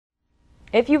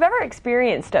If you've ever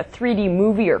experienced a 3D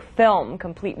movie or film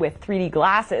complete with 3D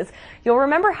glasses, you'll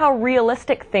remember how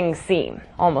realistic things seem,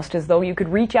 almost as though you could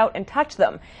reach out and touch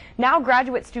them. Now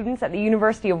graduate students at the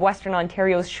University of Western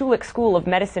Ontario's Schulich School of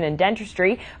Medicine and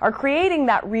Dentistry are creating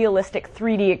that realistic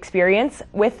 3D experience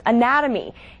with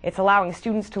anatomy. It's allowing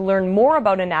students to learn more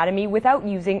about anatomy without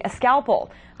using a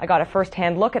scalpel. I got a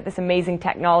first-hand look at this amazing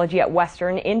technology at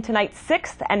Western in tonight's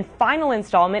sixth and final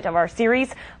installment of our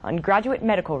series on graduate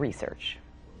medical research.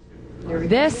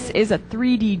 This is a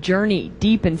 3D journey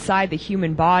deep inside the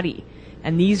human body,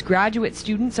 and these graduate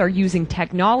students are using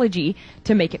technology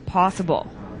to make it possible.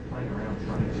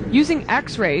 Using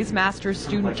X-rays, master's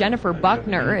student Jennifer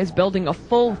Boeckner is building a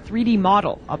full 3D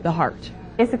model of the heart.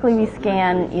 Basically, we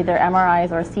scan either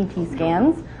MRIs or CT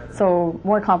scans, so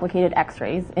more complicated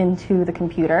X-rays, into the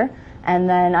computer, and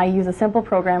then I use a simple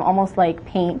program, almost like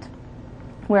Paint,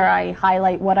 where I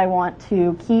highlight what I want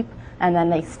to keep, and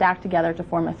then they stack together to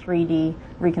form a 3D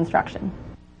reconstruction.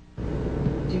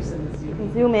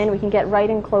 We zoom in, we can get right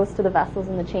in close to the vessels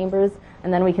in the chambers,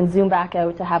 and then we can zoom back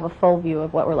out to have a full view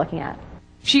of what we're looking at.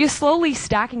 She is slowly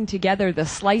stacking together the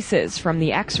slices from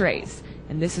the X-rays,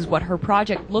 and this is what her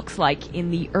project looks like in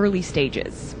the early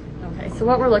stages. Okay, so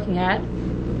what we're looking at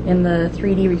in the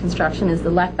 3D reconstruction is the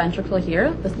left ventricle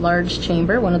here, this large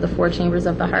chamber, one of the 4 chambers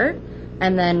of the heart,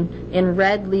 and then in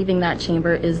red leaving that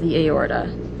chamber is the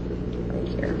aorta.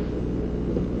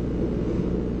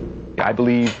 I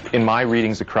believe in my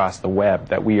readings across the web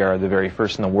that we are the very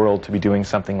first in the world to be doing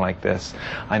something like this.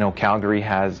 I know Calgary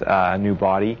has a new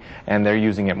body and they're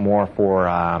using it more for,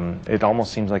 it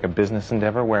almost seems like a business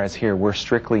endeavor, whereas here we're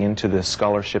strictly into the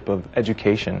scholarship of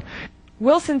education.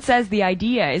 Wilson says the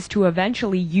idea is to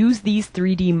eventually use these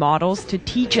 3D models to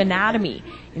teach anatomy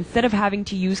instead of having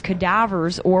to use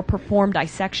cadavers or perform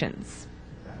dissections.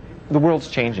 The world's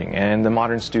changing and the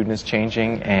modern student is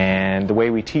changing and the way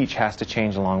we teach has to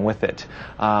change along with it.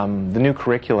 The new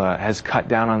curricula has cut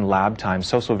down on lab time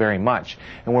so very much,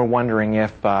 and we're wondering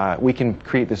if we can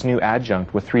create this new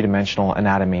adjunct with 3-dimensional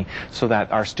anatomy so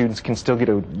that our students can still get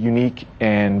a unique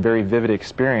and very vivid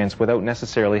experience without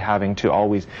necessarily having to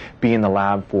always be in the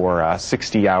lab for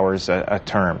 60 hours a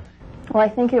term. Well, I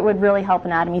think it would really help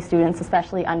anatomy students,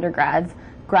 especially undergrads,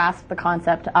 grasp the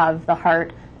concept of the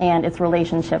heart and its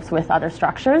relationships with other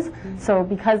structures. So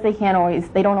because they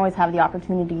don't always have the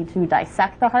opportunity to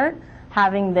dissect the heart,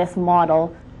 having this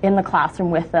model in the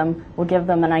classroom with them will give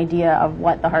them an idea of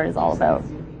what the heart is all about.